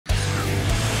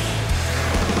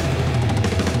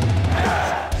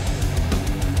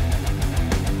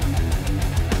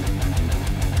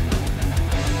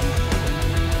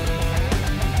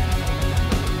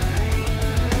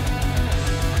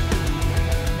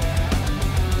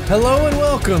Hello and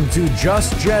welcome to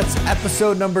Just Jets,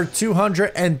 episode number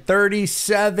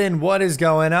 237. What is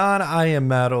going on? I am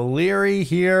Matt O'Leary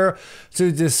here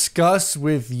to discuss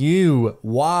with you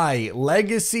why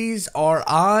legacies are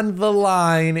on the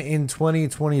line in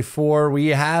 2024. We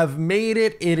have made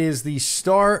it. It is the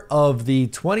start of the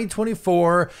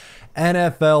 2024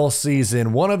 NFL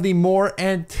season, one of the more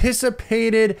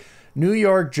anticipated New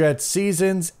York Jets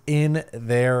seasons in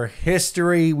their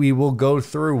history. We will go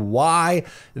through why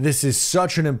this is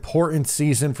such an important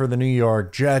season for the New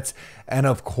York Jets and,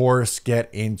 of course,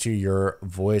 get into your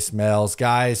voicemails.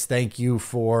 Guys, thank you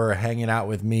for hanging out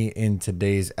with me in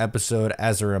today's episode.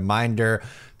 As a reminder,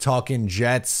 Talking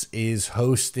Jets is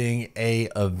hosting a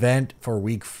event for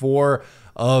week 4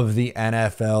 of the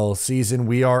NFL season.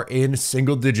 We are in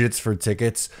single digits for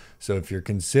tickets. So if you're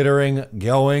considering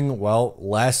going, well,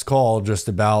 last call just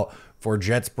about for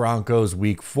Jets Broncos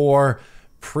week 4,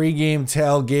 pregame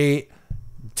tailgate,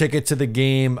 ticket to the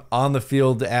game, on the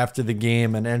field after the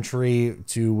game, an entry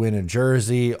to win a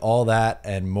jersey, all that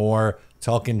and more.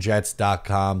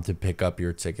 TalkingJets.com to pick up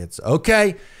your tickets.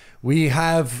 Okay, we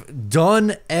have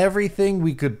done everything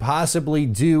we could possibly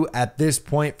do at this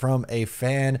point from a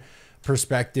fan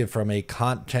perspective, from a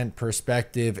content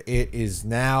perspective. It is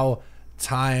now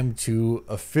time to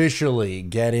officially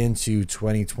get into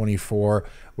 2024,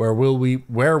 where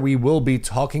we will be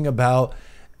talking about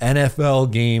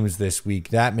NFL games this week.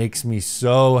 That makes me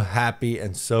so happy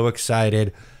and so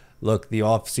excited. Look, the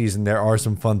offseason, there are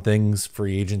some fun things: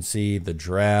 free agency, the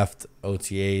draft,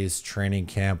 OTAs, training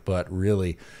camp, but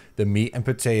really the meat and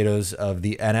potatoes of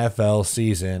the NFL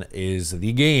season is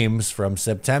the games from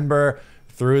September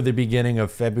through the beginning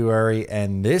of February.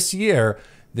 And this year,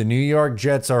 the New York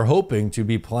Jets are hoping to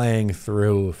be playing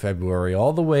through February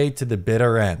all the way to the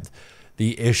bitter end.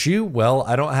 The issue, well,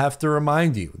 I don't have to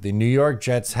remind you. The New York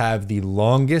Jets have the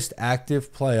longest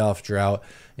active playoff drought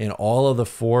in all of the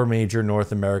 4 major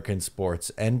North American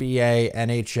sports: NBA,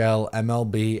 NHL,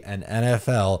 MLB, and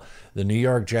NFL. The New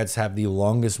York Jets have the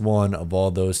longest one of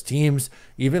all those teams,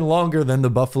 even longer than the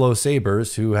Buffalo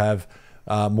Sabres, who have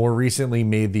more recently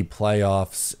made the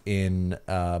playoffs in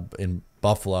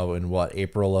Buffalo in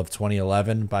April of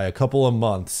 2011 by a couple of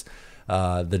months.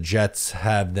 The Jets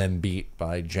have them beat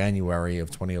by January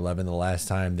of 2011, the last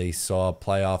time they saw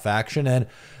playoff action. And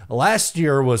last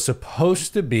year was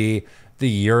supposed to be the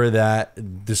year that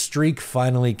the streak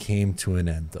finally came to an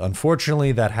end.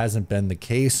 Unfortunately, that hasn't been the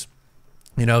case.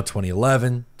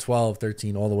 2011, 12,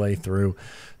 13, all the way through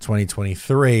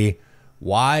 2023.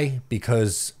 Why?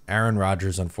 Because Aaron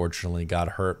Rodgers unfortunately got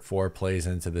hurt 4 plays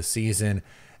into the season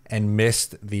and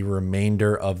missed the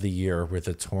remainder of the year with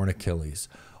a torn Achilles.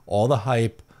 All the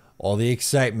hype, all the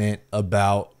excitement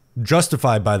about,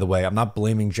 justified by the way, I'm not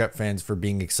blaming Jet fans for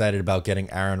being excited about getting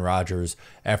Aaron Rodgers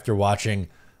after watching.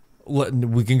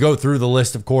 We can go through the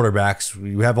list of quarterbacks.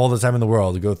 We have all the time in the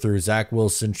world to go through: Zach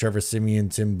Wilson, Trevor Siemian,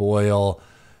 Tim Boyle,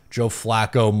 Joe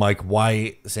Flacco, Mike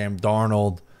White, Sam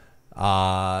Darnold,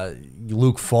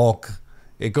 Luke Falk.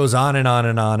 It goes on and on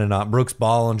and on and on. Brooks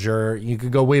Bollinger. You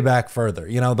could go way back further.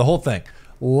 The whole thing.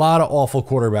 A lot of awful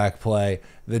quarterback play.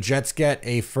 The Jets get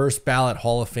a first ballot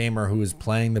Hall of Famer who is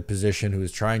playing the position, who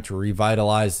is trying to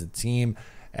revitalize the team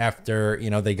after,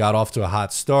 they got off to a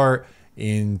hot start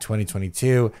in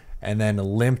 2022 and then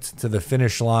limped to the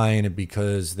finish line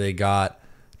because they got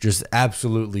just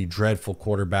absolutely dreadful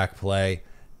quarterback play.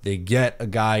 They get a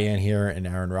guy in here in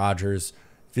Aaron Rodgers.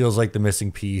 Feels like the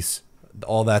missing piece.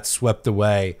 All that swept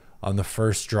away on the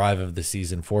first drive of the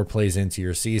season, 4 plays into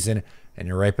your season, and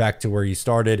you're right back to where you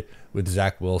started with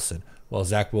Zach Wilson. Well,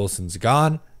 Zach Wilson's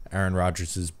gone. Aaron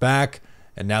Rodgers is back.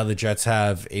 And now the Jets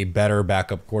have a better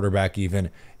backup quarterback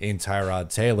even in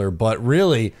Tyrod Taylor. But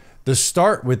really, the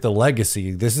start with the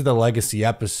legacy, this is the legacy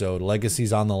episode.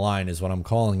 Legacy's on the line is what I'm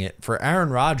calling it. For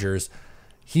Aaron Rodgers,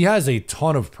 he has a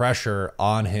ton of pressure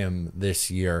on him this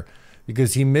year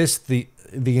because he missed the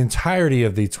entirety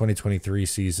of the 2023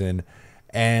 season,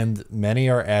 and many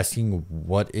are asking,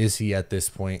 what is he at this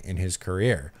point in his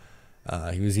career?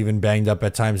 He was even banged up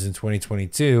at times in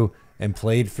 2022 and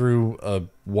played through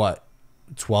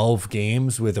 12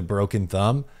 games with a broken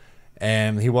thumb,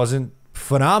 and he wasn't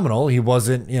phenomenal. He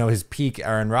wasn't, his peak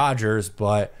Aaron Rodgers,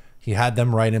 but he had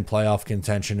them right in playoff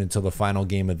contention until the final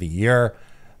game of the year.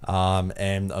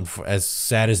 And as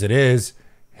sad as it is,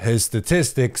 his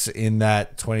statistics in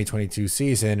that 2022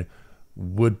 season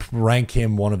would rank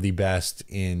him one of the best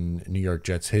in New York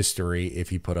Jets history if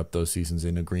he put up those seasons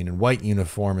in a green and white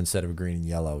uniform instead of a green and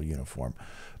yellow uniform.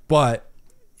 But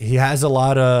he has a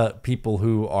lot of people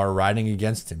who are riding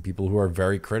against him, people who are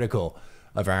very critical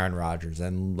of Aaron Rodgers.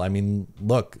 And I mean,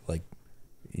 look,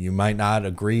 You might not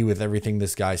agree with everything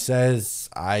this guy says.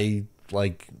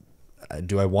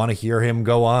 Do I want to hear him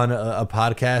go on a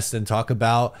podcast and talk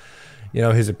about,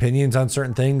 his opinions on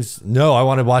certain things? No, I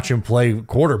want to watch him play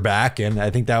quarterback. And I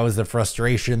think that was the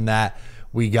frustration that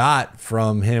we got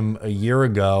from him a year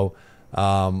ago,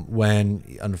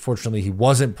 when unfortunately he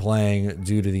wasn't playing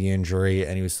due to the injury,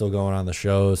 and he was still going on the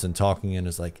shows and talking, and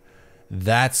it's like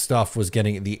that stuff was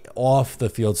getting, the off the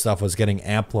field stuff was getting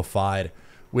amplified,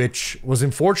 which was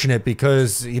unfortunate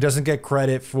because he doesn't get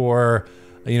credit for,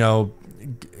 rehabbing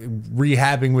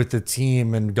with the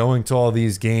team and going to all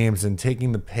these games and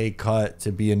taking the pay cut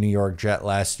to be a New York Jet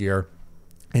last year.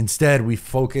 Instead, we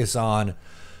focus on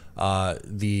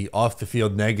the off the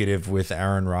field negative with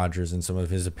Aaron Rodgers and some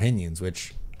of his opinions,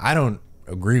 which I don't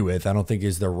agree with. I don't think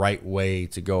is the right way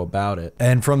to go about it.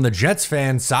 And from the Jets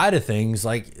fan side of things,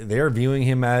 like, they're viewing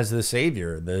him as the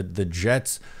savior. The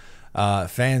Jets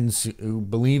fans who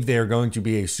believe they are going to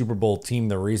be a Super Bowl team,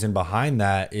 the reason behind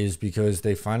that is because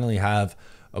they finally have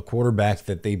a quarterback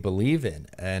that they believe in,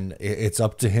 and it's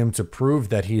up to him to prove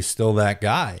that he's still that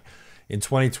guy. In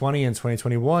 2020 and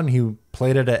 2021, he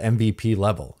played at an MVP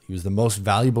level. He was the most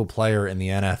valuable player in the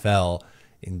NFL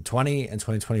in 20 and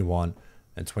 2021.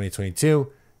 And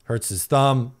 2022, hurts his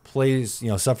thumb, plays,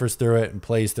 suffers through it and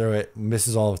plays through it,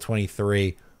 misses all of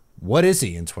 23. What is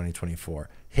he in 2024?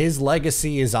 His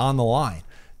legacy is on the line.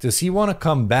 Does he want to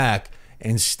come back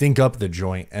and stink up the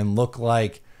joint and look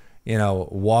like,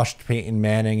 washed Peyton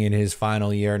Manning in his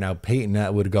final year? Now, Peyton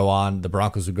the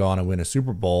Broncos would go on and win a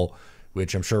Super Bowl,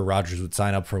 which I'm sure Rodgers would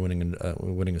sign up for winning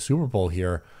a Super Bowl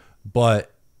here.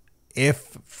 But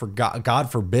if, for God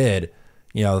forbid,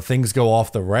 things go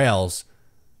off the rails,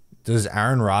 does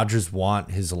Aaron Rodgers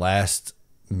want his last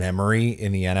memory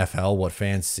in the NFL, what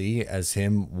fans see as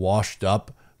him washed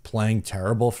up, playing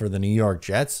terrible for the New York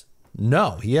Jets?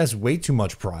 No, he has way too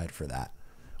much pride for that.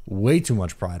 Way too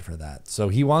much pride for that. So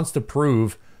he wants to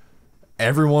prove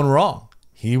everyone wrong.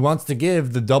 He wants to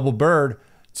give the double bird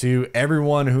to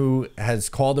everyone who has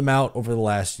called him out over the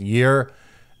last year.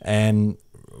 And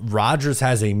Rodgers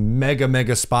has a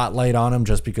mega spotlight on him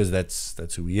just because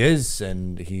that's who he is,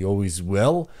 and he always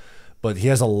will. But he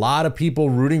has a lot of people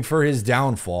rooting for his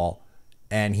downfall,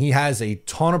 and he has a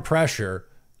ton of pressure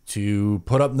to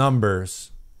put up numbers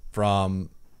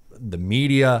from the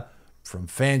media, from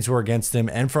fans who are against him,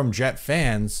 and from Jet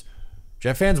fans.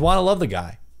 Jet fans want to love the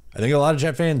guy. I think a lot of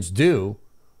Jet fans do,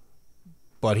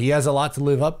 but he has a lot to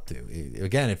live up to.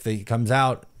 Again, if he comes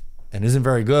out and isn't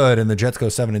very good and the Jets go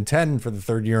 7-10 for the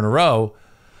third year in a row,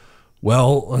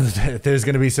 well, there's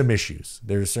going to be some issues.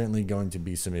 There's certainly going to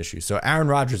be some issues. So Aaron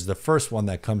Rodgers is the first one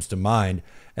that comes to mind.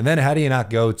 And then how do you not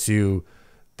go to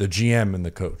the GM and the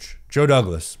coach? Joe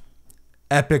Douglas,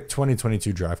 epic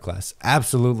 2022 draft class.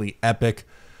 Absolutely epic.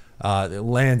 It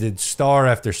landed star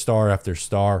after star after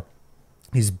star.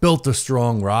 He's built a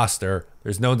strong roster.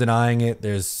 There's no denying it. On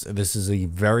paper, this is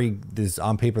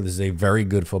a very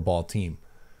good football team.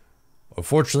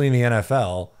 Unfortunately, in the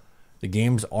NFL, the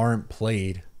games aren't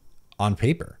played on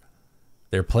paper.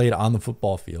 They're played on the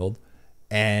football field,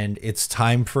 and it's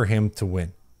time for him to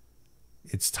win.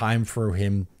 It's time for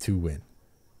him to win.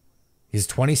 He's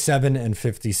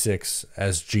 27-56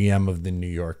 as GM of the New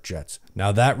York Jets.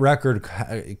 Now, that record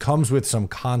comes with some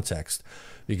context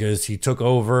because he took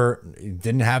over,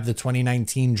 didn't have the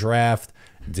 2019 draft,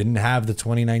 didn't have the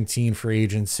 2019 free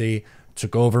agency,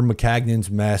 took over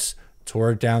McCagnon's mess, tore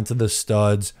it down to the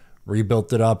studs,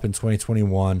 rebuilt it up in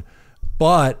 2021.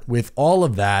 But with all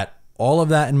of that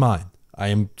in mind, I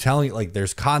am telling you,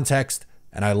 there's context,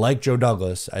 and I like Joe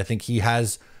Douglas. I think he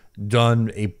has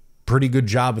done a pretty good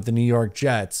job with the New York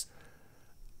Jets.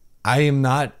 I am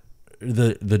not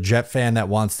the Jet fan that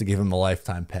wants to give him a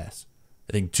lifetime pass.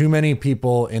 I think too many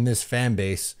people in this fan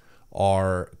base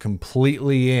are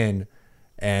completely in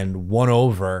and won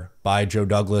over by Joe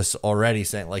Douglas already,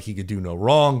 saying he could do no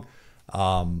wrong.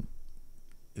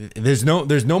 There's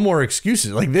no more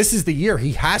excuses. This is the year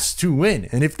he has to win.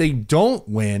 And if they don't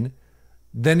win,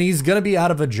 then he's going to be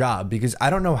out of a job, because I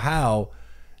don't know how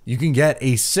you can get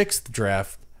a 6th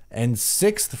draft and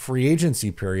 6th free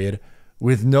agency period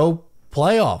with no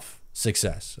playoff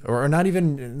success, or not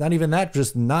even that,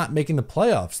 just not making the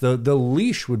playoffs. The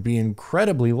leash would be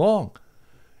incredibly long.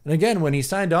 And again, when he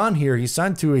signed on here, he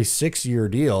signed to a 6-year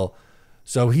deal.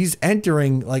 So he's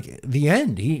entering the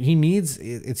end. He needs,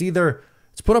 it's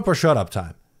put up or shut up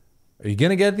time. Are you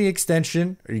going to get the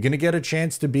extension? Are you going to get a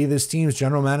chance to be this team's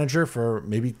general manager for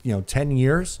maybe 10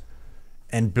 years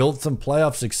and build some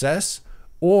playoff success?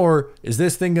 Or is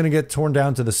this thing going to get torn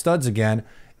down to the studs again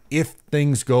if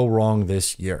things go wrong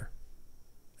this year?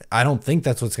 I don't think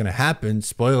that's what's going to happen.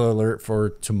 Spoiler alert for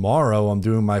tomorrow. I'm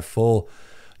doing my full,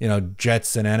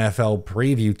 Jets and NFL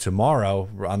preview tomorrow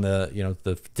on the,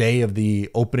 the day of the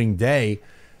opening day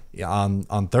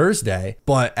on Thursday.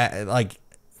 But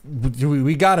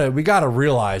we gotta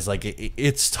realize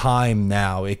it's time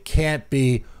now. It can't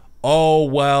be, oh,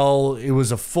 well, it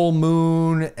was a full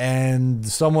moon and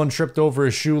someone tripped over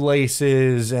his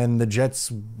shoelaces and the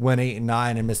Jets went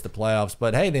 8-9 and missed the playoffs.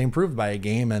 But hey, they improved by a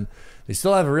game and they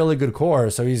still have a really good core,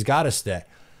 so he's got to stay.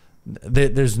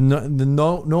 There's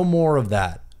no more of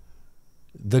that.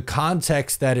 The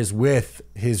context that is with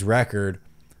his record,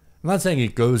 I'm not saying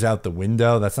it goes out the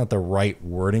window. That's not the right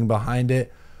wording behind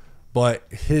it. But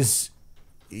he's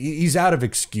out of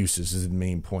excuses is the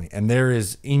main point. And there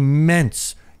is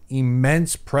immense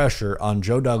pressure on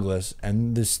Joe Douglas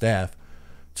and the staff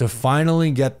to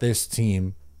finally get this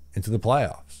team into the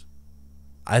playoffs.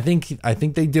 I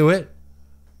think they do it.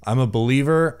 I'm a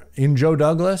believer in Joe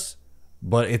Douglas,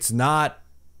 but it's not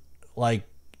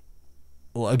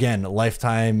again, a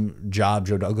lifetime job,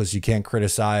 Joe Douglas. You can't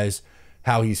criticize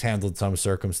how he's handled some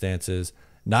circumstances.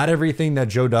 Not everything that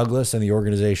Joe Douglas and the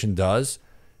organization does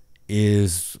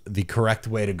is the correct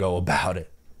way to go about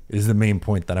it, is the main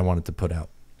point that I wanted to put out.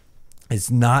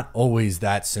 It's not always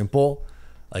that simple.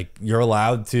 You're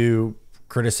allowed to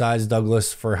criticize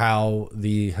Douglas for how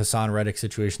the Hassan Reddick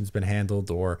situation's been handled,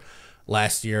 or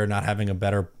last year not having a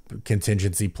better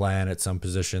contingency plan at some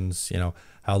positions,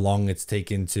 how long it's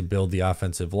taken to build the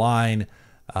offensive line,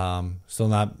 still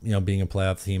not, being a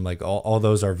playoff team. All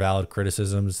those are valid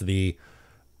criticisms. On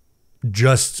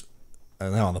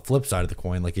the flip side of the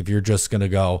coin, if you're just going to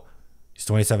go, he's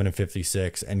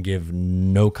 27-56 and give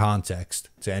no context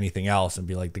to anything else and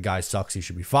be like, the guy sucks, he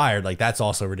should be fired. That's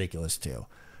also ridiculous too.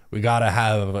 We gotta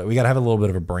have a little bit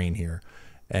of a brain here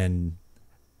and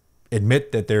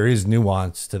admit that there is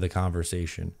nuance to the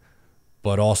conversation,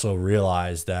 but also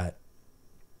realize that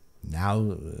now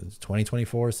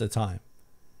 2024 is the time.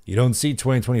 You don't see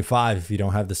 2025 if you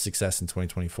don't have the success in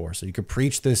 2024. So you could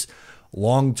preach this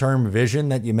long-term vision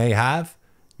that you may have.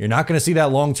 You're not going to see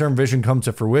that long-term vision come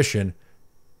to fruition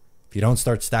if you don't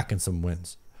start stacking some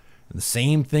wins. And the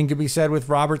same thing could be said with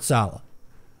Robert Saleh,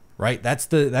 right? That's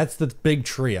the big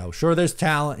trio. Sure, there's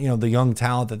talent, the young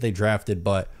talent that they drafted,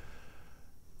 but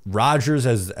Rodgers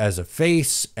as a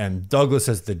face and Douglas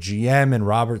as the GM and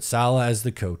Robert Saleh as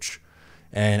the coach.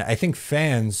 And I think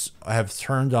fans have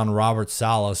turned on Robert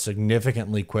Saleh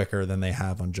significantly quicker than they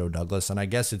have on Joe Douglas. And I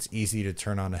guess it's easy to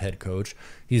turn on a head coach.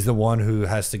 He's the one who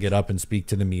has to get up and speak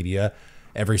to the media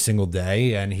every single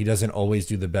day, and he doesn't always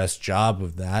do the best job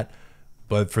of that.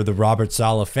 But for the Robert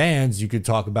Saleh fans, you could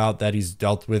talk about that he's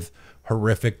dealt with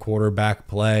horrific quarterback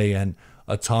play and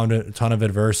a ton of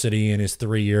adversity in his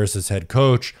 3 years as head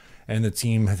coach, and the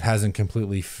team hasn't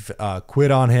completely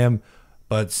quit on him.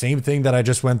 But same thing that I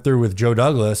just went through with Joe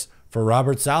Douglas. For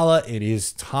Robert Saleh, it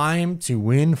is time to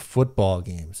win football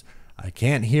games. I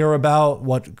can't hear about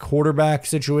what quarterback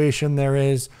situation there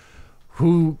is,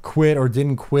 who quit or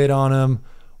didn't quit on him,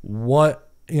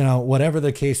 whatever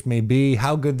the case may be,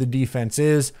 how good the defense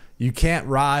is. You can't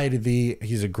ride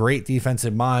he's a great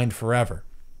defensive mind forever.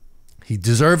 He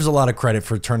deserves a lot of credit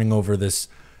for turning over this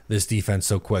defense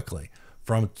so quickly.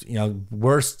 From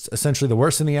essentially the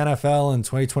worst in the NFL in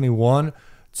 2021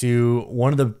 to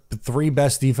one of the three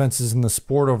best defenses in the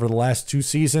sport over the last 2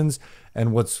 seasons,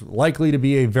 and what's likely to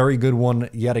be a very good one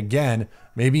yet again,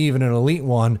 maybe even an elite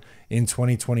one in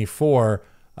 2024,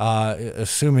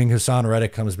 assuming Hassan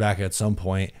Reddick comes back at some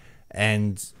point,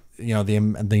 and the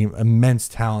immense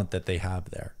talent that they have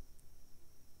there.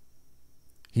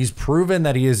 He's proven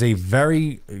that he is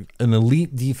an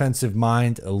elite defensive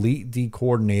mind, elite D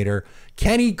coordinator.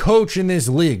 Can he coach in this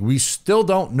league? We still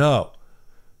don't know.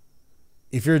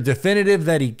 If you're definitive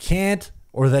that he can't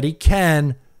or that he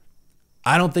can,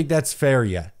 I don't think that's fair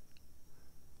yet.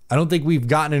 I don't think we've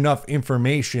gotten enough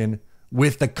information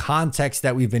with the context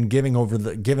that we've been given over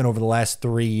the last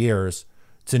 3 years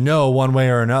to know one way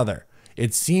or another.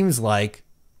 It seems like,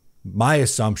 my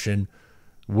assumption,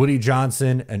 Woody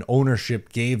Johnson and ownership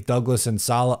gave Douglas and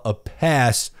Saleh a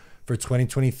pass for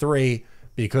 2023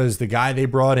 because the guy they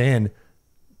brought in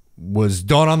was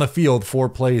done on the field 4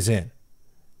 plays in.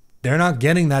 They're not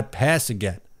getting that pass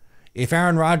again. If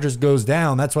Aaron Rodgers goes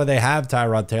down, that's why they have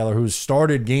Tyrod Taylor, who's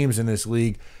started games in this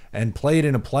league and played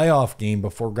in a playoff game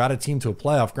before, got a team to a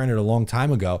playoff, granted a long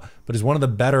time ago, but is one of the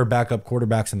better backup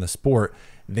quarterbacks in the sport.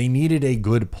 They needed a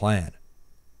good plan.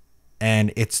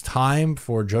 And it's time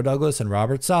for Joe Douglas and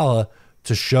Robert Saleh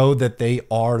to show that they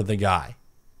are the guy.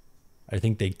 I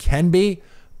think they can be,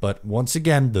 but once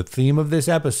again, the theme of this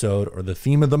episode, or the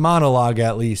theme of the monologue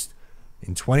at least,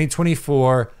 in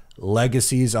 2024,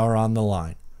 legacies are on the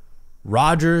line.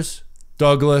 Rodgers,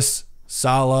 Douglas,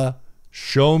 Saleh,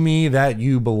 show me that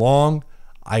you belong.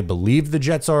 I believe the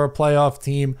Jets are a playoff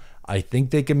team. I think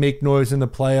they can make noise in the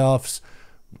playoffs.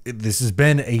 This has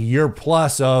been a year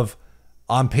plus of,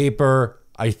 on paper,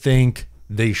 I think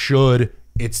they should.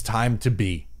 It's time to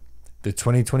be the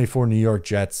 2024 New York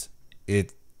Jets.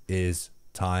 It is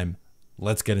time.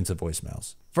 Let's get into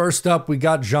voicemails. First up, we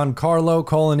got Giancarlo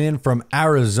calling in from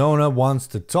Arizona, wants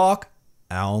to talk.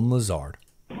 Allen Lazard.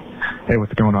 Hey,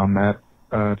 what's going on, Matt?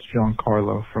 It's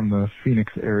Giancarlo from the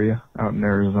Phoenix area out in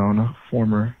Arizona,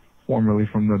 formerly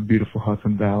from the beautiful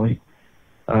Hudson Valley.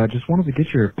 Just wanted to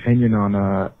get your opinion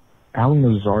on Allen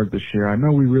Lazard this year. I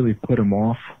know we really put him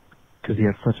off because he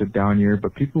had such a down year,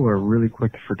 but people are really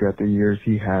quick to forget the years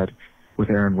he had with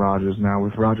Aaron Rodgers. Now,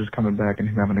 with Rodgers coming back and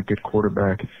him having a good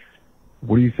quarterback,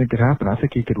 what do you think could happen? I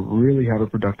think he could really have a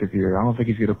productive year. I don't think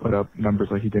he's going to put up numbers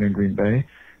like he did in Green Bay,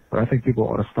 but I think people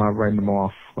ought to stop writing him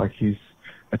off like he's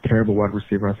a terrible wide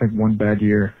receiver. I think one bad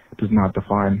year does not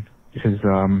define his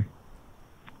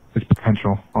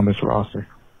potential on this roster.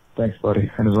 Thanks, buddy.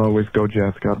 And as always, go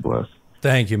Jets. God bless.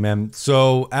 Thank you, man.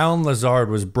 So Allen Lazard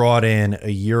was brought in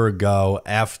a year ago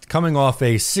after coming off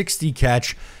a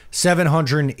 60-catch,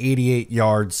 788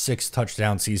 yards, 6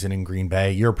 touchdown season in Green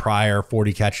Bay. Year prior,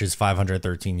 40 catches,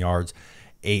 513 yards,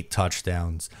 8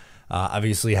 touchdowns.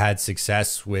 Obviously had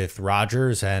success with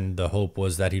Rodgers, and the hope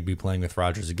was that he'd be playing with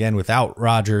Rodgers again. Without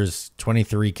Rodgers,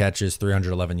 23 catches,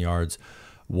 311 yards,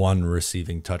 1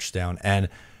 receiving touchdown. And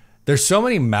there's so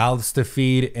many mouths to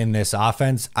feed in this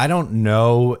offense. I don't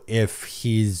know if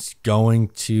he's going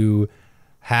to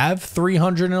have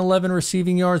 311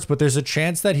 receiving yards, but there's a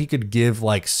chance that he could give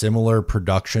like similar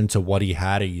production to what he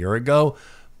had a year ago,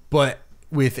 but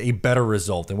with a better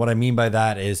result. And what I mean by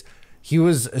that is he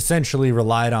was essentially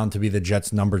relied on to be the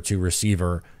Jets' number 2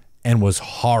 receiver and was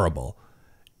horrible.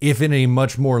 If in a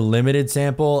much more limited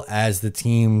sample as the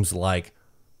team's like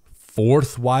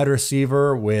 4th wide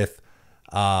receiver, with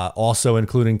also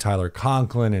including Tyler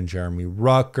Conklin and Jeremy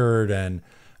Ruckert and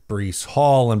Breece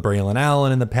Hall and Braylon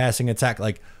Allen in the passing attack.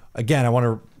 Like, again, I want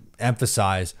to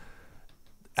emphasize,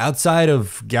 outside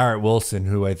of Garrett Wilson,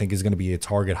 who I think is going to be a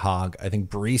target hog, I think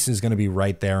Breece is going to be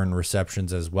right there in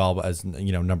receptions as well as,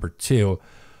 you know, number 2.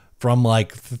 From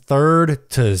like 3rd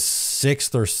to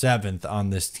 6th or 7th on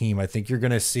this team, I think you're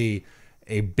going to see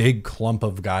a big clump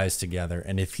of guys together.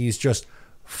 And if he's just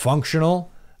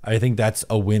functional, I think that's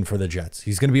a win for the Jets.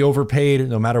 He's going to be overpaid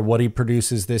no matter what he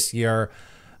produces this year.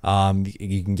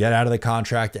 You can get out of the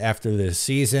contract after this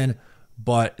season,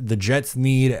 but the Jets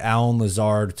need Allen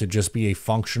Lazard to just be a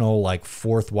functional, like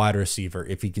 4th wide receiver.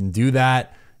 If he can do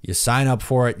that, you sign up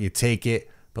for it, you take it.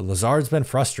 But Lazard's been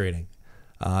frustrating.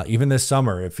 Even this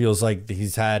summer, it feels like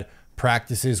he's had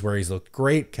practices where he's looked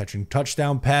great, catching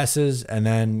touchdown passes, and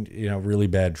then, you know, really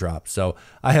bad drops. So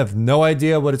I have no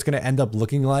idea what it's going to end up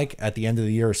looking like at the end of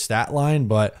the year stat line,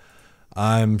 but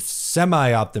I'm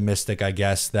semi-optimistic, I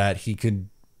guess, that he could,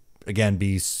 again,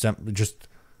 be just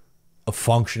a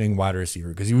functioning wide receiver,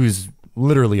 because he was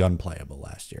literally unplayable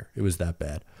last year. It was that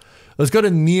bad. Let's go to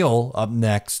Neil up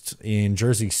next in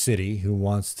Jersey City, who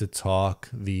wants to talk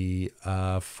the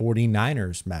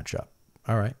 49ers matchup.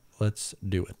 All right, let's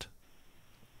do it.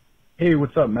 Hey,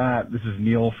 what's up, Matt? This is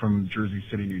Neil from Jersey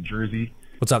City, New Jersey.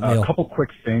 What's up, Neil? A couple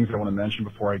quick things I want to mention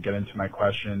before I get into my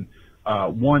question.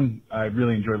 One, I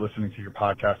really enjoy listening to your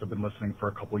podcast. I've been listening for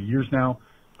a couple of years now.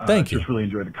 Thank you. Just really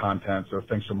enjoy the content, so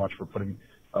thanks so much for putting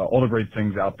all the great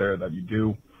things out there that you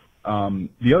do.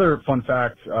 The other fun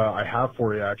fact I have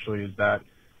for you, actually, is that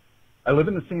I live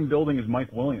in the same building as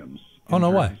Mike Williams in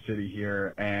Jersey City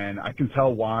here, and I can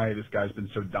tell why this guy's been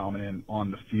so dominant on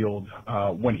the field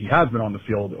when he has been on the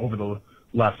field over the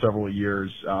last several years.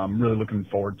 I'm really looking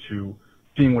forward to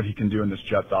seeing what he can do in this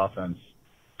Jets offense.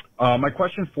 My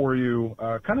question for you,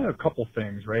 kind of a couple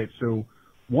things, right? So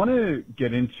want to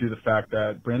get into the fact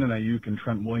that Brandon Ayuk and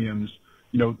Trent Williams,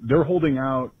 you know, they're holding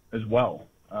out as well,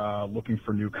 looking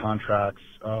for new contracts.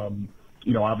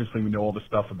 You know, obviously we know all the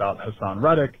stuff about Hassan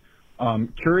Reddick.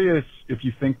 Curious if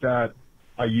you think that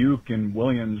Ayuk and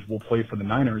Williams will play for the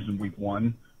Niners in week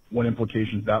 1, what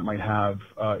implications that might have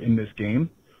in this game.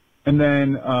 And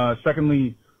then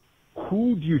secondly,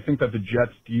 who do you think that the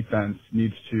Jets defense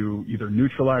needs to either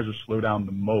neutralize or slow down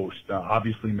the most?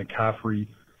 Obviously McCaffrey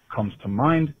comes to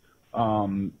mind,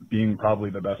 being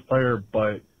probably the best player,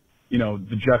 but you know,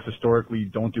 the Jets historically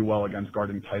don't do well against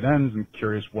guarding tight ends. I'm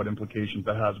curious what implications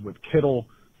that has with Kittle.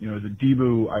 You know, is it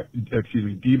Debo,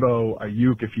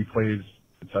 Ayuk if he plays,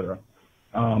 etc.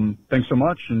 Thanks so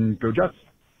much, and go Jets.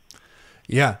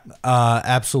 Yeah,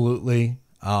 absolutely.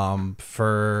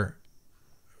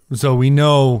 So we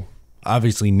know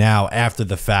obviously now after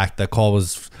the fact. That call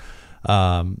was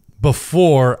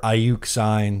before Ayuk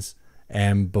signs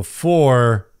and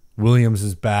before Williams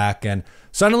is back, and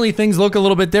suddenly things look a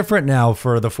little bit different now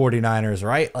for the 49ers,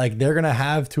 right? Like they're going to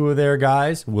have two of their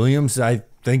guys. Williams, I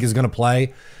think, is going to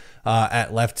play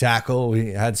at left tackle.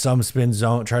 We had some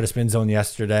try to spin zone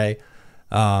yesterday.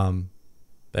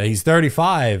 He's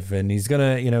 35 and he's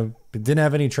going to, didn't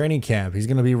have any training camp. He's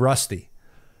going to be rusty.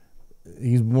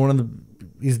 He's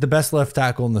the best left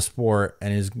tackle in the sport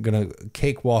and is going to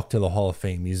cakewalk to the Hall of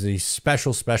Fame. He's a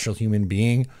special human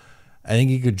being. I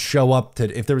think he could show up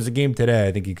if there was a game today,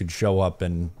 I think he could show up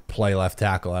and play left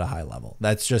tackle at a high level.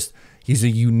 He's a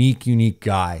unique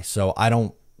guy. So I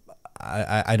don't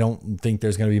think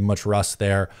there's going to be much rust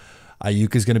there.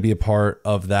 Ayuk is going to be a part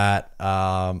of that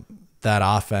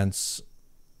offense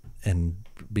and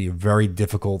be a very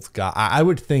difficult guy. I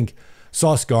would think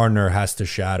Sauce Gardner has to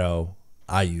shadow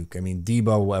Ayuk. I mean,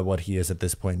 Debo, what he is at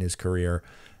this point in his career,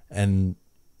 and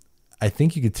I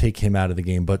think you could take him out of the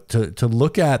game. But to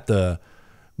look at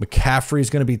McCaffrey is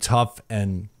going to be tough.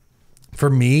 And for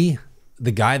me,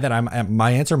 the guy that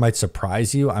my answer might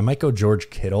surprise you. I might go George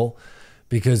Kittle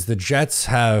because the Jets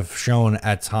have shown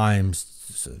at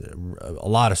times a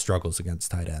lot of struggles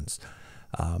against tight ends.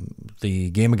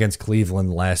 The game against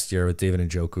Cleveland last year with David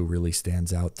Njoku really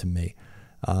stands out to me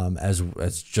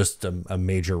as just a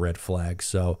major red flag.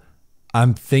 So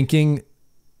I'm thinking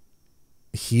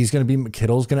Kittle's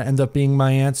going to end up being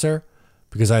my answer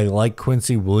because I like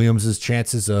Quincy Williams'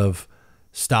 chances of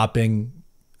stopping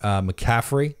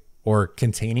McCaffrey or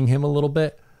containing him a little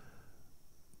bit.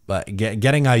 But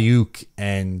getting Ayuk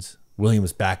and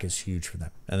Williams back is huge for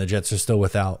them. And the Jets are still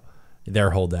without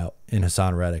their holdout in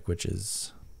Hassan Reddick, which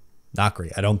is not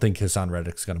great. I don't think Hassan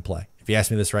Reddick's going to play. If you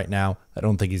ask me this right now, I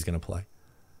don't think he's going to play.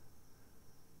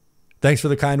 Thanks for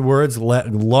the kind words.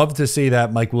 Love to see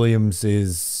that Mike Williams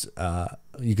is,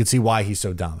 you can see why he's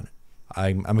so dominant.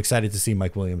 I'm excited to see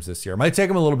Mike Williams this year. It might take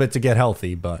him a little bit to get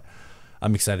healthy, but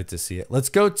I'm excited to see it. Let's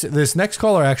go to this next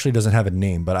caller. Actually doesn't have a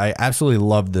name, but I absolutely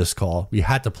love this call. We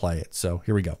had to play it, so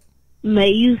here we go. May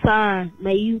you tell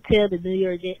the New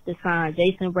York Jets to sign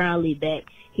Jason Brownlee back.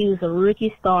 He was a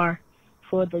rookie star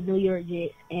for the New York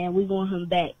Jets, and we want him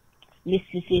back,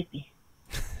 Mississippi.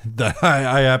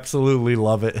 I absolutely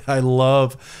love it. I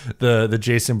love the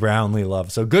Jason Brownlee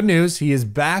love. So good news. He is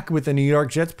back with the New York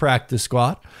Jets practice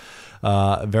squad.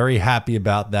 Very happy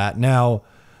about that. Now,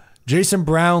 Jason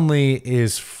Brownlee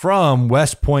is from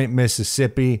West Point,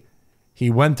 Mississippi. He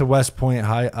went to West Point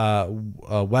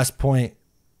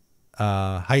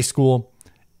High School,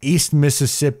 East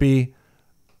Mississippi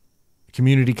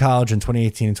Community College in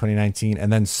 2018 and 2019,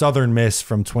 and then Southern Miss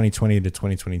from 2020 to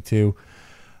 2022.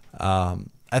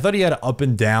 I thought he had an up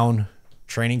and down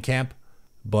training camp,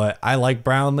 but I like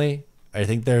Brownlee. I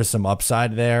think there's some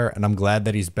upside there, and I'm glad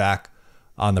that he's back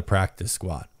on the practice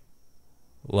squad.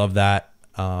 Love that.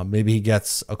 Maybe he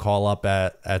gets a call up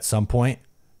at some point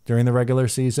during the regular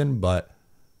season, but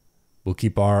we'll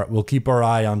keep our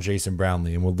eye on Jason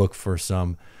Brownlee, and we'll look for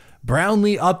some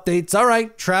Brownlee updates. All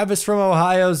right, Travis from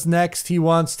Ohio's next. He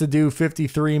wants to do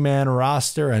 53-man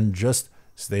roster and just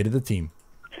state of the team.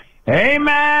 Hey,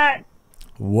 Matt.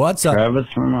 What's up? Travis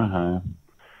from Ohio.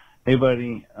 Hey,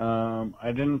 buddy.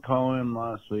 I didn't call in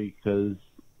last week because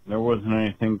there wasn't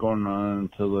anything going on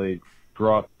until they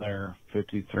dropped their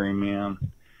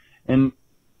 53-man. And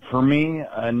for me,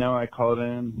 I know I called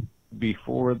in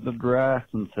before the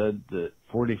draft and said that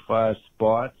 45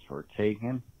 spots were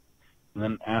taken. And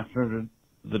then after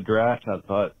the draft, I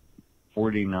thought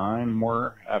 49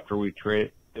 were after we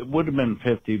traded. It would have been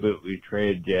 50, but we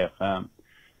traded JFM.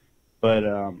 But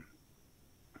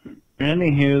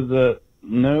anywho,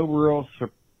 no real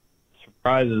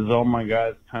surprises. All my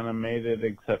guys kind of made it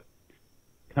except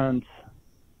Kuntz.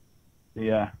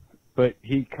 Yeah, but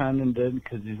he kind of did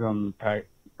because he's on the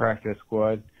practice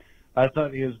squad. I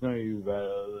thought he was going to be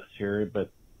better this year, but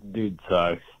dude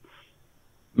sucks.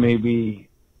 Maybe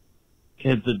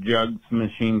kid's a jugs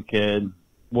machine kid,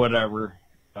 whatever.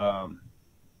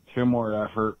 Show more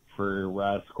effort for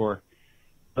Rascore.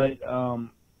 But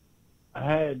I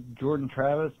had Jordan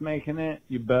Travis making it,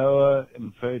 Yeboah,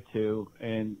 and Fotu,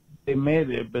 and they made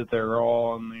it, but they're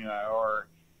all on the IR.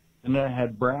 And I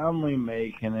had Brownlee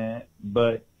making it,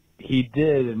 but he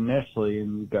did initially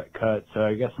and got cut, so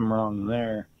I guess I'm wrong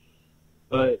there.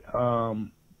 But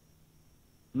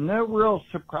no real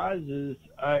surprises.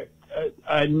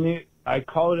 I knew I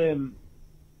called in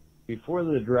before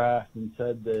the draft and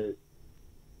said that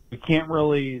we can't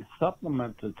really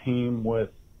supplement the team with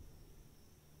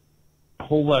a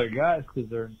whole lot of guys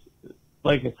because there's,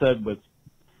 like I said, with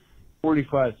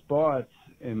 45 spots,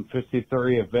 and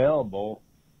 53 available.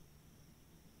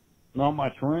 Not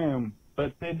much room,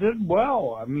 but they did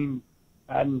well. I mean,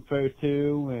 adding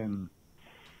Fotu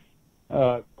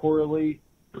and Corley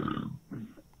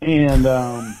and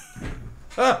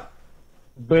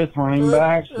both running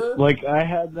backs. Like, I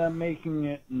had them making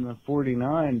it in the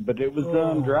 49, but it was the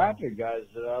undrafted guys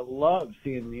that I love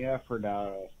seeing the effort out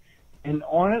of. And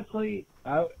honestly,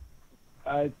 I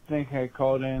think I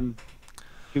called in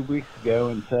 2 weeks ago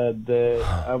and said that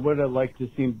I would have liked to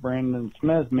see Brandon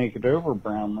Smith make it over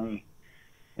Brownlee.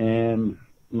 And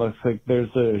looks like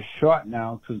there's a shot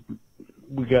now because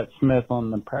we got Smith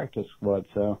on the practice squad.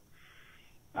 So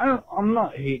I'm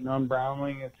not hating on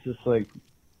Brownlee. It's just like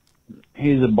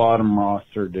he's a bottom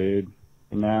roster dude,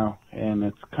 you know. And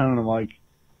it's kind of like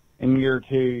in year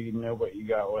 2, you know what you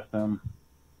got with him.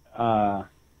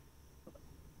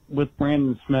 With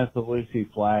Brandon Smith, at least he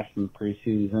flashed in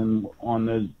preseason on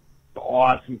those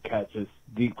awesome catches,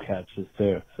 deep catches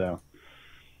too. So,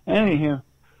 anywho,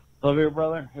 love you,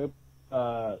 brother. Hope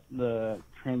the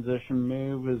transition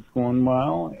move is going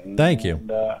well. And, thank you.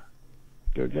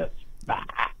 Go Jets. Bye.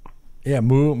 Yeah,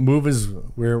 move is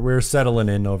we're settling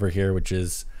in over here, which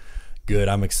is good.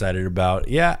 I'm excited about.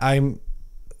 Yeah, I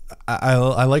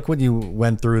like what you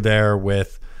went through there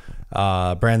with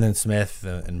Brandon Smith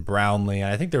and Brownlee.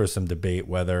 I think there was some debate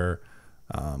whether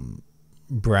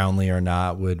Brownlee or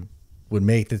not would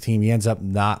make the team. He ends up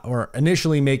not, or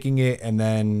initially making it and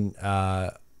then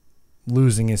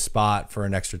losing his spot for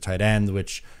an extra tight end,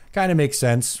 which kind of makes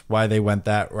sense why they went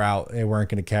that route. They weren't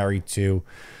going to carry 2.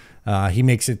 He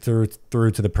makes it through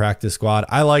to the practice squad.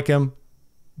 I like him.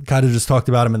 Kind of just talked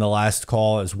about him in the last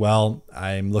call as well.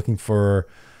 I'm looking for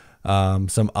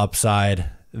some upside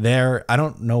there. I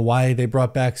don't know why they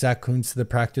brought back Zach Kuntz to the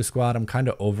practice squad. I'm kind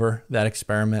of over that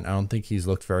experiment. I don't think he's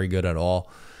looked very good at all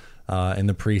in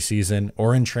the preseason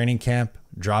or in training camp.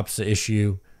 Drops the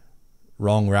issue,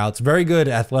 wrong routes. Very good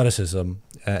athleticism.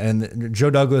 And Joe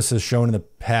Douglas has shown in the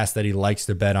past that he likes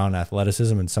to bet on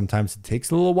athleticism, and sometimes it takes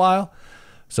a little while.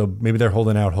 So maybe they're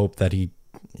holding out hope that he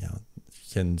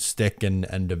can stick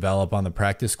and develop on the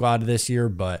practice squad this year,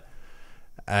 but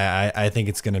I think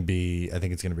it's going to be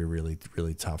really,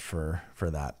 really tough for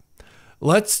that.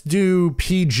 Let's do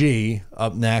PG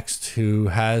up next, who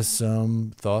has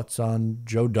some thoughts on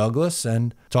Joe Douglas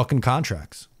and talking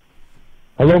contracts.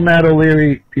 Hello, Matt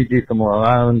O'Leary, PG from Long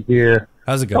Island here.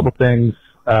 How's it going? Couple things.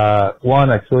 One,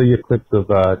 I saw your clips of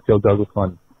Joe Douglas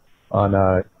on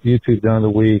YouTube during the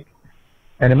week,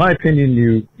 and in my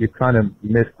opinion, you kind of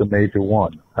missed the major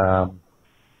one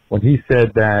when he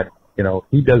said that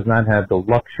he does not have the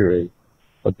luxury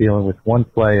of dealing with one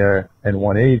player and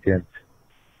one agent.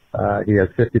 He has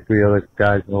 53 other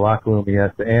guys in the locker room he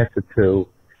has to answer to,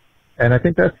 and I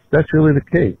think that's really the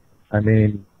key. I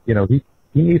mean, he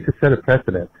needs to set a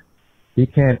precedent. He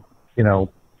can't,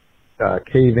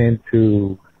 cave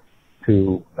into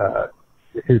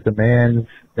his demands.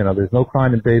 There's no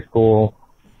crime in baseball.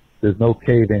 There's no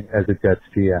caving as a Jets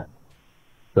GM.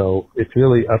 So it's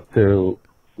really up to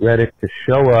Reddick to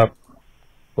show up,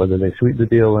 whether they sweeten the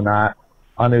deal or not,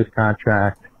 on his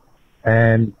contract,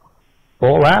 and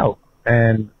ball out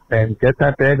and get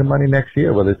that bag of money next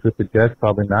year. Whether it's with the Jets,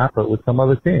 probably not, but with some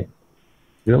other team.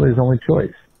 Really his only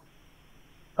choice.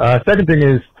 Second thing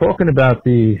is talking about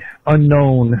the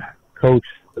unknown coach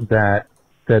that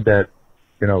said that,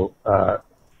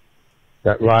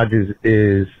 that Rodgers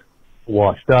is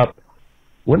washed up.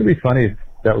 Wouldn't it be funny if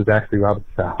that was actually Robert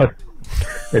Saleh?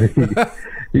 And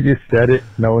he just said it,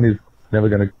 knowing he's never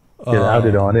going to get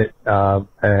outed on it.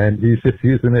 And he's just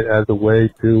using it as a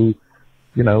way to,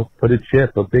 put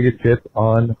a bigger chip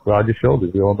on Rodgers'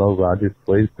 shoulders. We all know Rodgers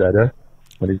plays better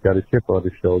when he's got a chip on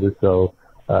his shoulder. So,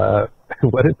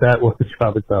 what if that was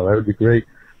Robert Saleh? That would be great.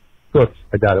 Of course,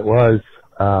 I doubt it was.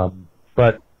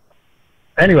 But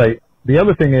anyway, the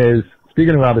other thing is,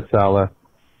 speaking of Robert Saleh,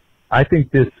 I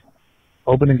think this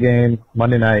opening game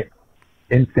Monday night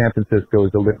in San Francisco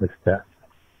is a litmus test.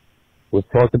 We've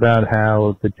talked about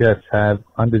how the Jets have,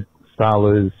 under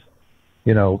Saleh's,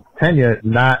 tenure,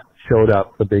 not showed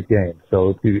up for big games.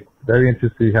 So it'll be very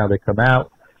interesting to see how they come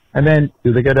out. And then,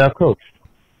 do they get out-coached?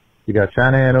 You got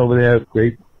Shanahan over there,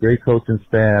 great coaching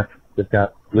staff. They've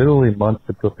got literally months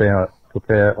to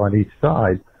prepare on each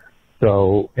side.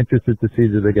 So interested to see,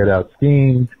 do they get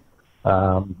out-schemed?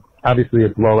 Obviously, a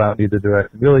blowout in either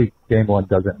direction. Really, game one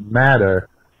doesn't matter.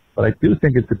 But I do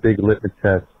think it's a big litmus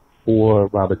test for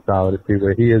Robert Saleh to see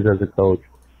where he is as a coach,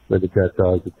 where the Jets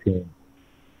are as a team.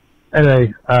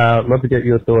 Anyway, love to get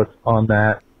your thoughts on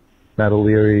that, Matt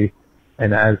O'Leary.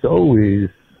 And as always,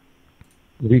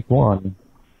 week one,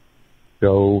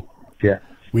 go Jets.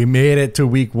 We made it to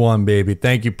week 1, baby.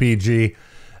 Thank you, PG,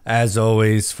 as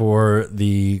always, for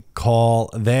the call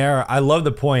there. I love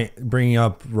the point bringing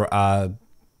up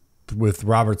with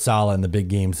Robert Saleh in the big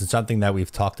games. It's something that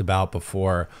we've talked about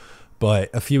before, but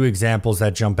a few examples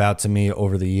that jump out to me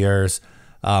over the years.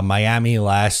 Miami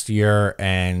last year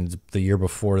and the year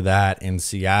before that in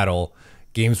Seattle,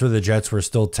 games where the Jets were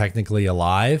still technically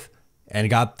alive and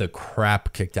got the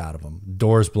crap kicked out of them.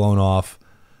 Doors blown off.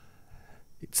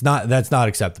 That's not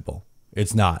acceptable.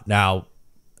 It's not. Now,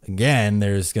 again,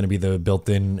 there's going to be the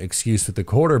built-in excuse with the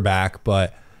quarterback,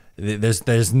 but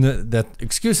there's no, that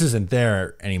excuse isn't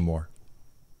there anymore.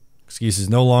 Excuse is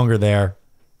no longer there.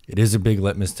 It is a big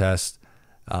litmus test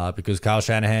because Kyle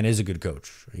Shanahan is a good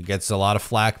coach. He gets a lot of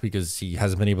flack because he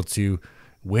hasn't been able to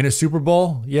win a Super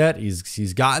Bowl yet.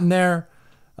 He's gotten there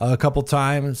a couple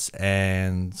times,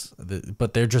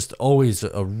 but they're just always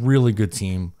a really good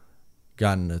team.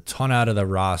 Gotten a ton out of the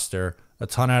roster, a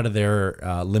ton out of their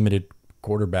limited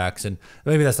quarterbacks, and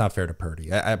maybe that's not fair to Purdy.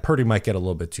 Purdy might get a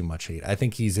little bit too much hate. I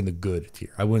think he's in the good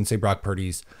tier. I wouldn't say Brock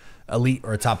Purdy's elite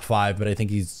or a top 5, but I think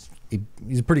he's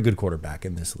a pretty good quarterback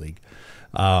in this league.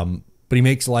 But he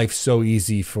makes life so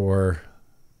easy for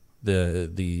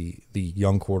the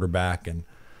young quarterback, and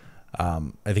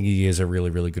I think he is a really,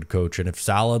 really good coach. And if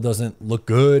Saleh doesn't look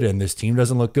good and this team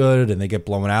doesn't look good and they get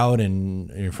blown out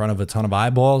in front of a ton of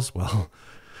eyeballs, well,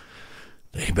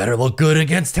 they better look good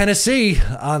against Tennessee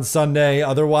on Sunday.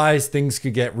 Otherwise, things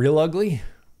could get real ugly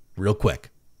real quick.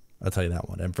 I'll tell you that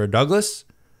one. And for Douglas,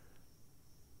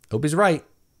 hope he's right.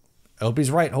 I hope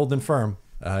he's right, holding firm.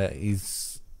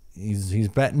 He's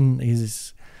betting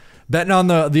on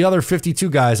the other 52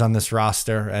 guys on this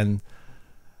roster. And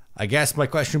I guess my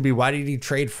question would be, why did he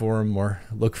trade for him or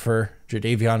look for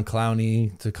Jadeveon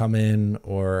Clowney to come in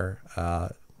or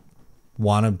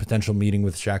want a potential meeting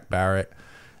with Shaq Barrett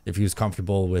if he was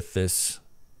comfortable with this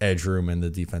edge room and the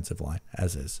defensive line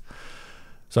as is.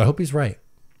 So I hope he's right.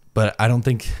 But I don't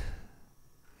think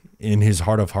in his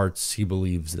heart of hearts he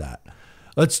believes that.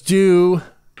 Let's do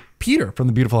Peter from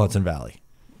the beautiful Hudson Valley.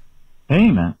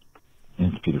 Hey, Matt.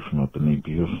 It's Peter from up in the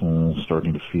beautiful,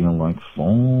 starting to feel like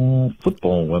fall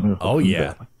football weather. Oh,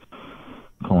 yeah.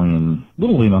 Calling in a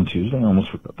little late on Tuesday. I almost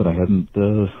forgot that I hadn't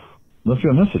left you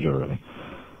a message already.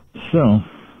 So,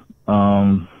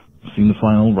 seen the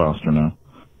final roster now.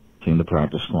 Seen the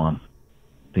practice squad.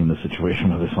 Seen the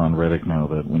situation with Hassan Reddick now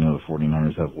that we know the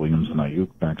 49ers have Williams and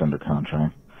Ayuk back under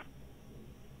contract.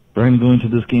 Trying to go into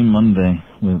this game Monday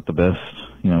with the best,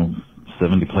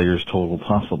 70 players total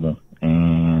possible.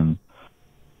 And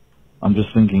I'm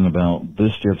just thinking about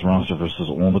this Jets roster versus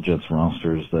all the Jets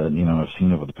rosters that, I've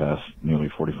seen over the past nearly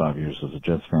 45 years as a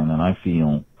Jets fan, and I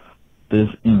feel this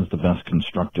is the best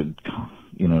constructed,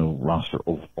 roster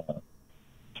overall,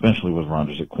 especially with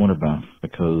Rodgers at quarterback,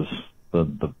 because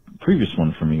the previous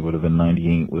one for me would have been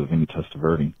 98 with Vinny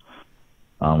Testaverde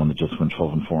when the Jets went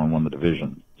 12-4 and won the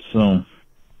division. So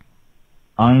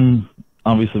I'm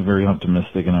obviously very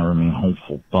optimistic and I remain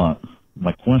hopeful, but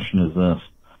my question is this.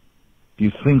 Do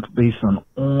you think, based on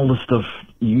all the stuff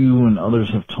you and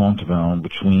others have talked about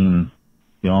between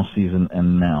the offseason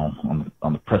and now,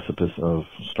 on the precipice of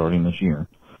starting this year,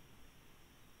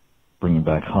 bringing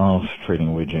back Huff, trading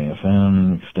away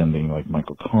JFM, extending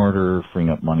Michael Carter, freeing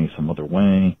up money some other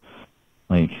way,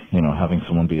 having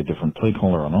someone be a different play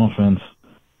caller on offense,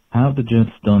 have the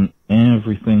Jets done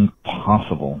everything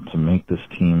possible to make this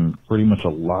team pretty much a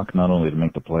lock, not only to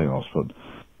make the playoffs, but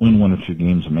win one or two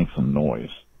games and make some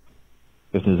noise?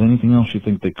 If there's anything else you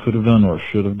think they could have done or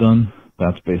should have done,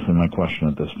 that's basically my question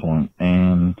at this point.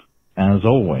 And as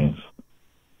always,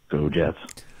 go Jets.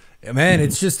 Man,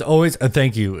 it's just always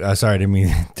thank you. Sorry, I didn't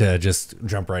mean to just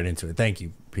jump right into it. Thank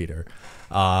you, Peter.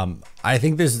 I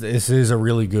think this is a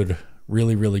really good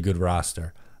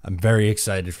roster. I'm very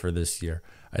excited for this year.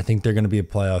 I think they're going to be a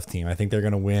playoff team. I think they're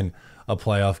going to win a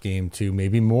playoff game too,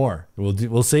 maybe more.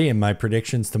 We'll see in my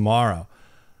predictions tomorrow.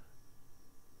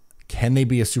 Can they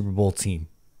be a Super Bowl team?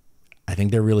 I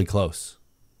think they're really close.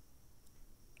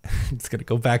 It's going to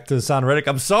go back to Hassan Reddick.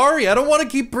 I'm sorry. I don't want to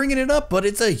keep bringing it up, but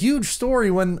it's a huge story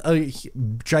when a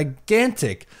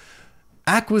gigantic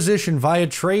acquisition via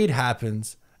trade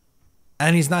happens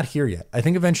and he's not here yet. I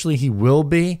think eventually he will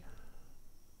be.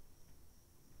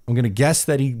 I'm going to guess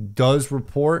that he does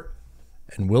report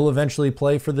and will eventually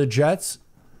play for the Jets.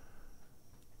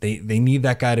 They need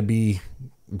that guy to be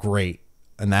great.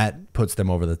 And that puts them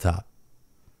over the top.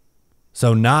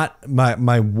 So not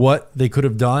my what they could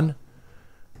have done.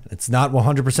 It's not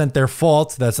 100% their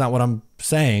fault. That's not what I'm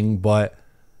saying. But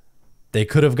they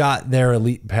could have got their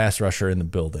elite pass rusher in the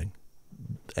building.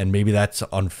 And maybe that's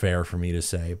unfair for me to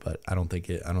say, but I don't think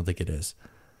it is.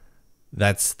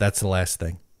 That's the last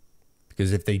thing.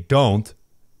 Because if they don't,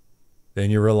 then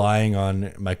you're relying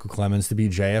on Michael Clemens to be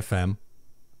JFM,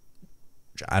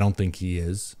 which I don't think he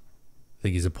is. I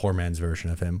think he's a poor man's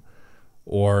version of him.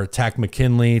 Or Tack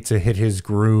McKinley to hit his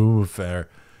groove, or,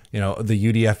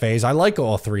 the UDFAs. I like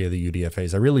all three of the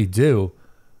UDFAs. I really do.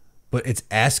 But it's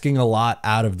asking a lot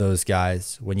out of those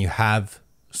guys when you have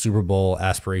Super Bowl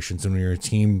aspirations and when you're a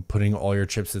team putting all your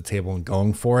chips at the table and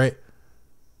going for it.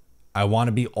 I want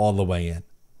to be all the way in,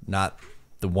 not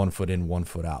the 1 foot in, 1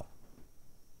 foot out.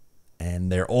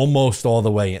 And they're almost all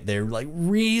the way in. They're like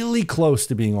really close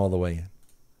to being all the way in,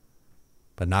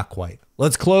 but not quite.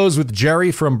 Let's close with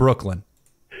Jerry from Brooklyn.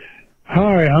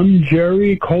 Hi, I'm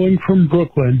Jerry calling from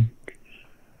Brooklyn.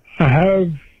 I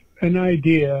have an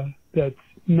idea that's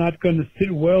not going to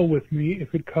sit well with me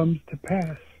if it comes to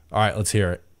pass. All right, let's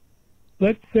hear it.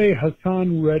 Let's say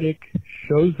Hassan Reddick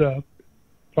shows up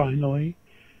finally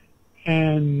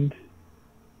and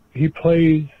he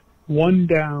plays one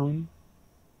down,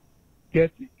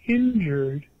 gets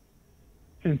injured,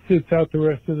 and sits out the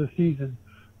rest of the season.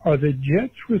 Are the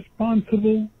Jets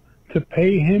responsible to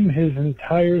pay him his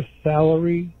entire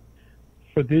salary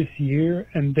for this year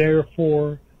and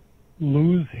therefore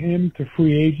lose him to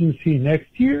free agency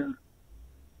next year?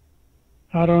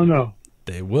 I don't know.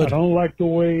 They would. I don't like the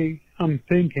way I'm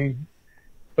thinking,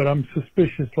 but I'm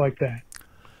suspicious like that.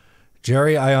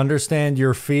 Jerry, I understand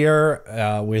your fear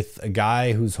with a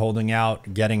guy who's holding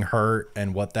out, getting hurt,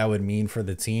 and what that would mean for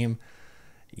the team.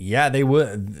 Yeah, they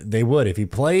would. They would. If he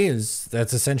plays,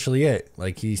 that's essentially it.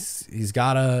 Like he's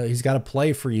gotta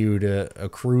play for you to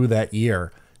accrue that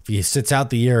year. If he sits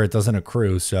out the year, it doesn't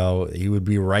accrue. So he would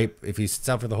be right. If he sits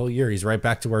out for the whole year, he's right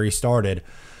back to where he started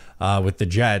with the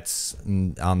Jets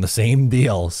on the same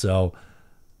deal. So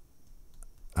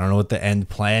I don't know what the end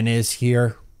plan is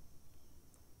here.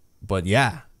 But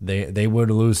yeah, they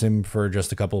would lose him for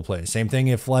just a couple of plays. Same thing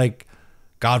if, like,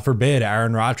 God forbid,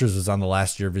 Aaron Rodgers was on the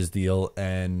last year of his deal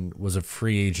and was a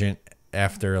free agent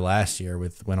after last year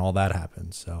when all that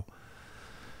happened. So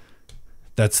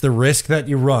that's the risk that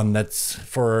you run. That's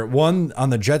for one on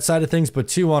the Jet side of things, but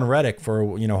two on Reddick for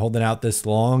holding out this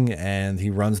long, and he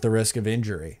runs the risk of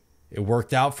injury. It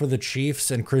worked out for the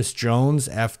Chiefs and Chris Jones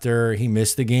after he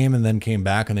missed the game and then came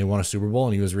back and they won a Super Bowl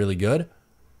and he was really good.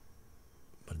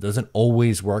 But it doesn't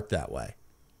always work that way.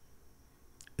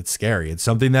 It's scary. It's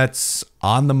something that's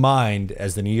on the mind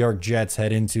as the New York Jets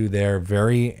head into their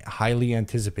very highly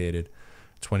anticipated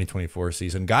 2024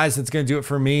 season. Guys, that's going to do it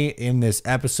for me in this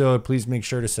episode. Please make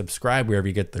sure to subscribe wherever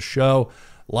you get the show.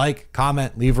 Like,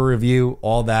 comment, leave a review,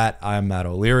 all that. I'm Matt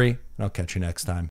O'Leary, and I'll catch you next time.